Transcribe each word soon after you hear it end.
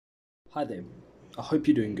Hi there, I hope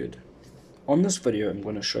you're doing good. On this video, I'm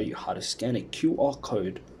going to show you how to scan a QR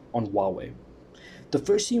code on HUAWEI. The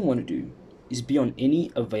first thing you want to do is be on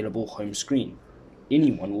any available home screen.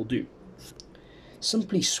 Anyone will do.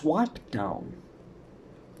 Simply swipe down.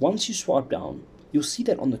 Once you swipe down, you'll see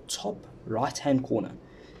that on the top right hand corner,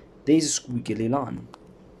 there's a squiggly line.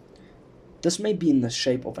 This may be in the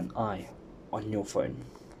shape of an eye on your phone.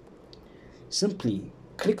 Simply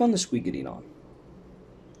click on the squiggly line.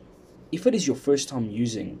 If it is your first time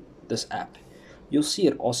using this app, you'll see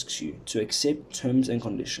it asks you to accept terms and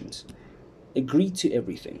conditions, agree to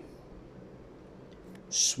everything.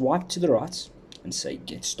 Swipe to the right and say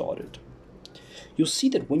get started. You'll see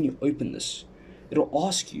that when you open this, it'll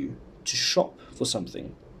ask you to shop for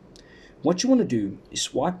something. What you want to do is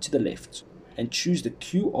swipe to the left and choose the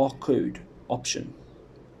QR code option.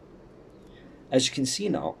 As you can see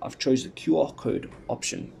now, I've chosen the QR code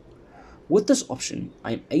option. With this option,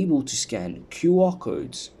 I am able to scan QR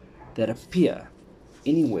codes that appear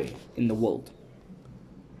anywhere in the world.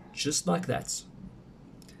 Just like that.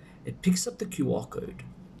 It picks up the QR code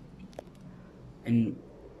and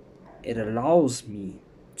it allows me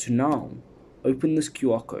to now open this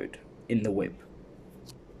QR code in the web.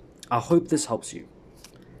 I hope this helps you.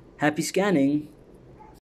 Happy scanning!